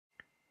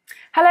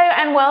Hello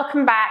and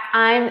welcome back.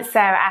 I'm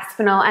Sarah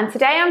Aspinall and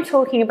today I'm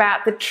talking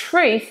about the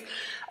truth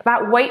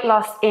about weight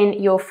loss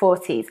in your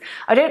 40s.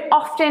 I don't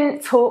often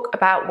talk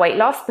about weight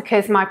loss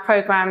because my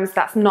programs,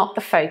 that's not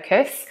the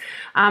focus.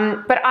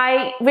 But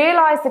I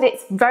realise that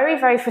it's very,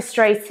 very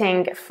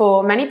frustrating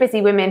for many busy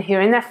women who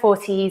are in their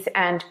 40s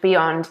and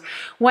beyond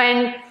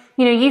when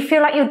you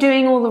feel like you're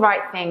doing all the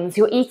right things,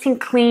 you're eating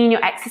clean,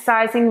 you're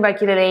exercising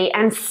regularly,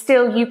 and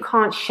still you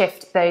can't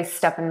shift those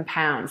stubborn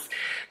pounds.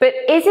 But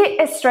is it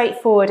as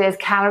straightforward as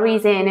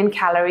calories in and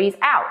calories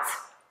out?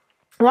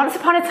 Once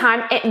upon a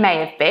time, it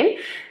may have been.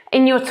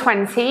 In your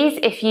 20s,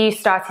 if you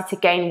started to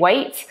gain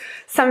weight,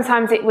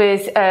 sometimes it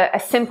was a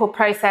simple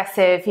process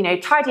of,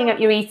 tidying up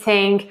your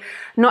eating,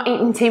 not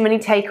eating too many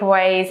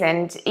takeaways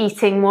and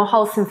eating more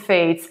wholesome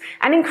foods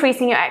and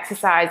increasing your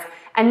exercise.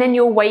 And then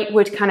your weight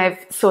would kind of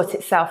sort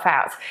itself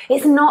out.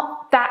 It's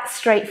not that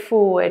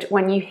straightforward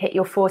when you hit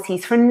your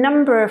 40s for a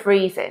number of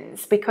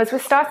reasons, because we're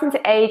starting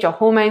to age, our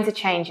hormones are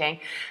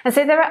changing. And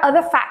so there are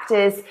other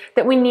factors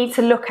that we need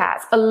to look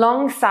at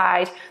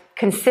alongside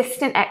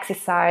consistent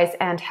exercise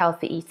and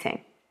healthy eating.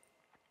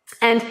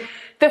 And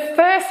the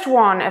first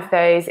one of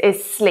those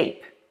is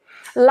sleep.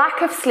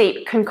 Lack of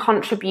sleep can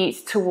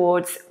contribute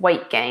towards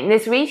weight gain.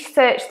 There's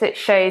research that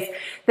shows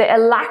that a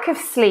lack of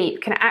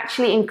sleep can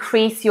actually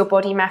increase your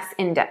body mass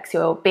index,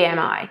 your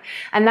BMI,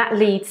 and that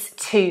leads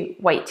to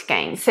weight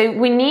gain. So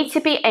we need to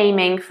be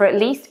aiming for at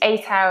least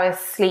 8 hours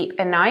sleep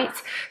a night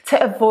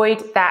to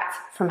avoid that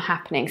from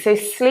happening. So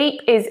sleep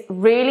is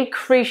really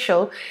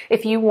crucial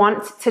if you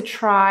want to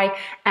try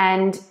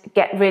and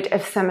get rid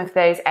of some of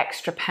those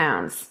extra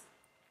pounds.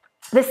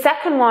 The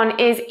second one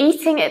is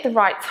eating at the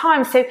right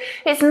time. So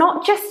it's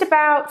not just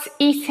about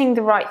eating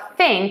the right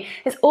thing,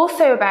 it's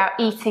also about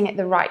eating at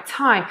the right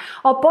time.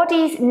 Our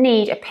bodies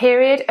need a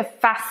period of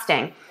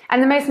fasting,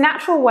 and the most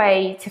natural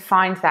way to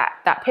find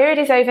that period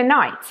is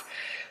overnight.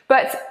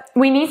 But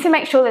we need to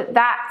make sure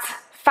that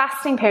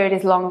fasting period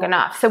is long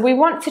enough. So we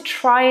want to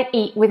try and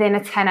eat within a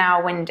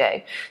 10-hour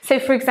window. So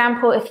for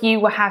example, if you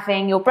were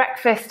having your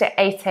breakfast at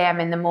 8 a.m.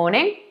 in the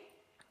morning,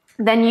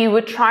 then you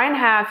would try and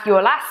have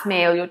your last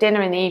meal, your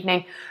dinner in the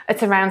evening,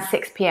 at around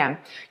 6 p.m.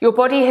 Your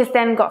body has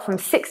then got from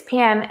 6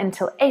 p.m.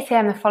 until 8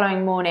 a.m. the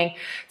following morning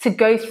to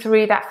go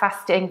through that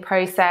fasting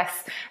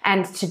process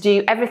and to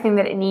do everything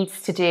that it needs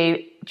to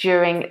do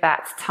during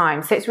that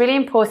time. So it's really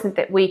important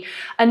that we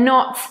are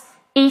not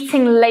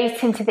eating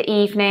late into the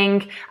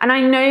evening. And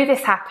I know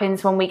this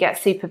happens when we get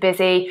super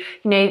busy.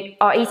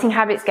 Our eating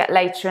habits get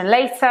later and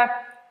later.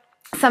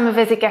 Some of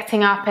us are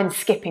getting up and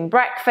skipping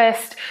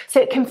breakfast, so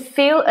it can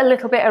feel a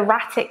little bit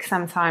erratic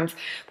sometimes.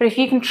 But if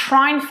you can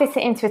try and fit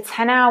it into a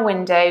 10-hour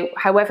window,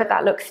 however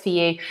that looks for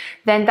you,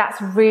 then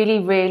that's really,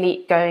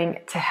 really going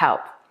to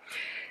help.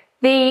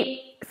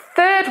 The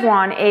third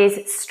one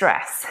is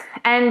stress.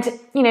 And,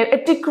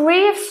 a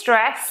degree of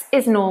stress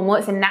is normal,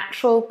 it's a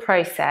natural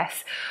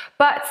process.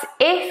 But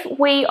if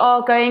we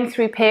are going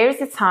through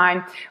periods of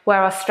time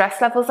where our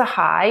stress levels are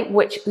high,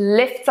 which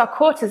lifts our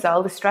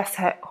cortisol, the stress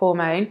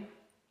hormone,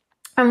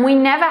 and we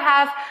never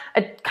have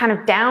a kind of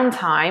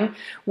downtime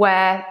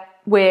where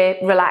we're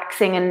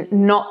relaxing and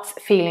not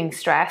feeling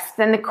stressed,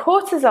 then the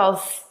cortisol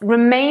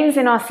remains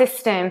in our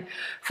system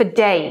for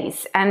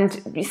days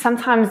and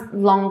sometimes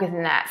longer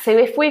than that. So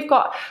if we've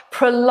got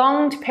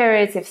prolonged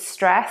periods of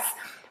stress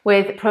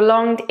with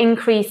prolonged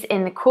increase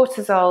in the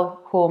cortisol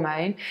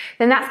hormone,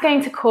 then that's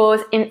going to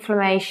cause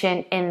inflammation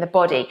in the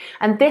body.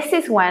 And this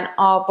is when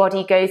our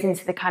body goes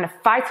into the kind of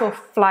fight or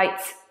flight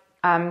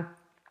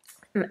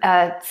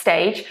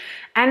stage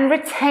and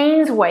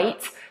retains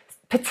weight,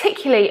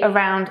 particularly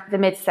around the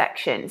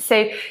midsection.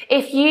 So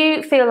if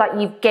you feel like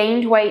you've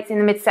gained weight in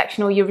the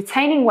midsection or you're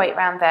retaining weight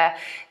around there,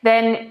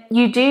 then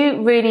you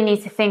do really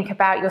need to think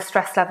about your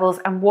stress levels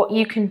and what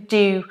you can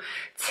do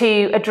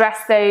to address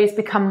those,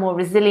 become more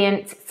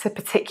resilient to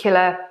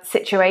particular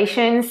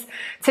situations,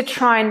 to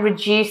try and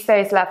reduce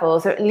those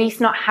levels, or at least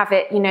not have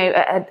it,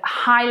 at a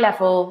high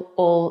level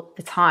all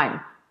the time.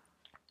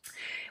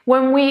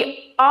 When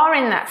we are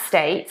in that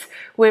state,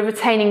 we're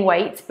retaining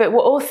weight, but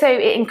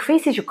it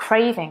increases your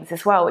cravings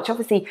as well, which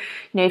obviously,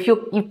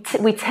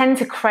 we tend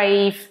to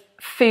crave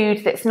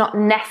food that's not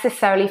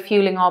necessarily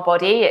fueling our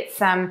body. It's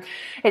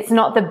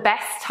not the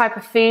best type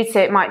of food,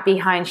 so it might be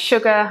high in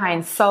sugar, high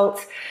in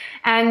salt,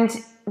 and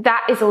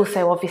that is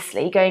also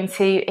obviously going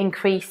to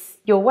increase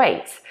your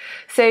weight.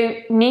 So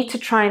you need to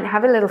try and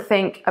have a little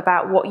think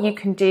about what you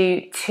can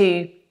do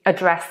to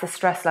address the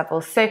stress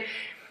levels. So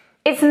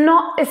it's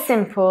not as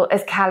simple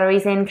as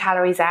calories in,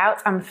 calories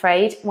out, I'm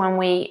afraid, when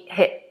we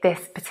hit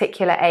this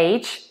particular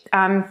age.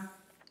 And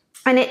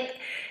it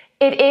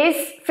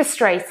is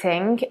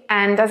frustrating.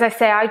 And as I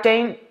say, I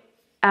don't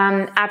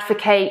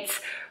advocate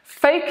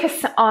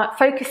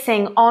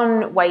focusing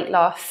on weight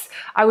loss,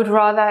 I would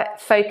rather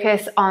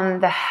focus on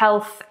the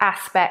health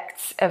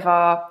aspects of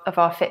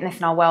our fitness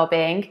and our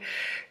well-being.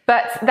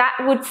 But that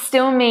would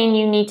still mean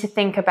you need to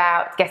think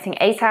about getting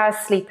 8 hours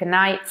sleep a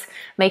night,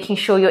 making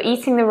sure you're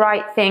eating the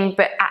right thing,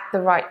 but at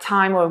the right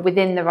time or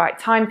within the right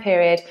time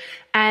period,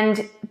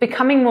 and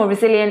becoming more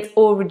resilient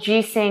or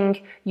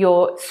reducing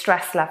your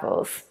stress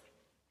levels.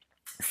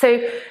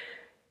 So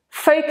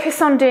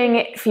focus on doing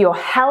it for your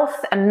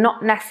health and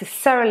not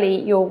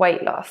necessarily your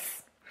weight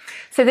loss.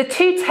 So the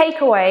two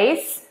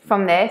takeaways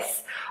from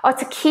this are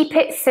to keep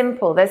it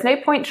simple. There's no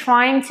point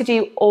trying to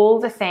do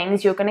all the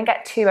things. You're going to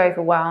get too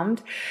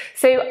overwhelmed.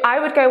 So I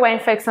would go away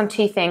and focus on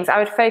two things. I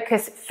would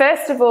focus,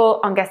 first of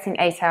all, on getting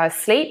 8 hours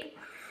sleep.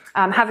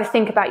 Have a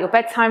think about your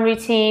bedtime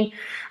routine.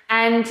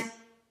 And,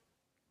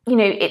 you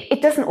know,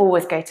 it doesn't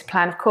always go to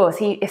plan, of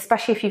course,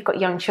 especially if you've got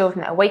young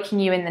children that are waking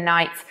you in the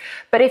night.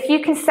 But if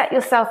you can set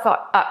yourself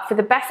up for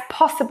the best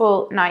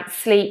possible night's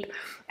sleep,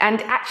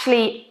 and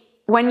actually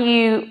when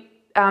you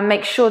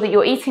make sure that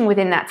you're eating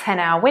within that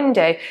 10-hour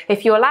window.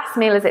 If your last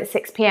meal is at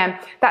 6 p.m,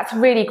 that's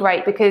really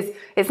great, because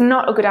it's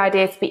not a good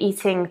idea to be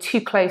eating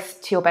too close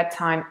to your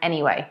bedtime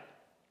anyway.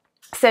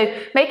 So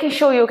making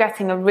sure you're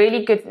getting a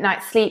really good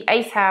night's sleep,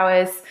 8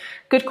 hours,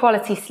 good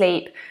quality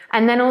sleep,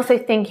 and then also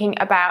thinking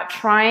about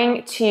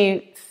trying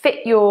to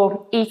fit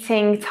your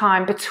eating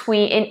time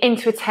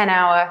into a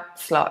 10-hour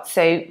slot.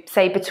 So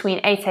say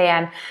between 8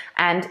 a.m.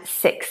 and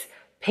 6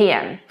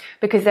 p.m,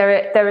 because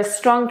there are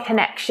strong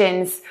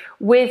connections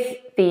with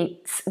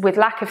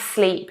lack of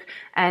sleep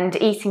and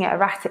eating at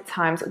erratic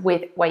times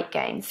with weight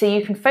gain. So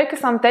you can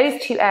focus on those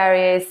two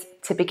areas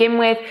to begin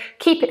with.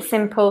 Keep it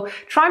simple.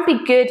 Try and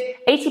be good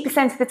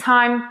 80% of the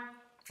time,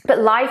 but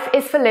life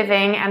is for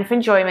living and for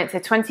enjoyment. So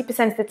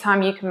 20% of the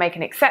time you can make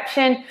an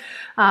exception,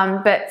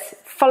 but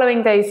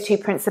following those two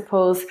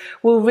principles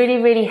will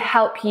really, really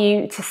help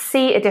you to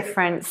see a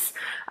difference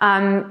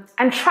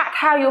and track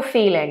how you're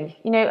feeling.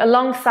 You know,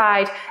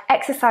 alongside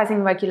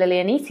exercising regularly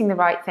and eating the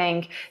right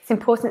thing, it's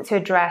important to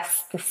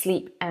address the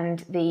sleep and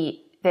the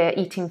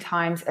eating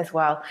times as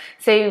well.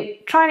 So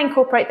try and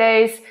incorporate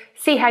those,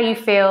 see how you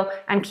feel,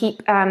 and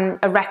keep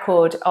a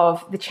record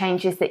of the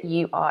changes that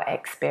you are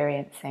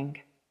experiencing.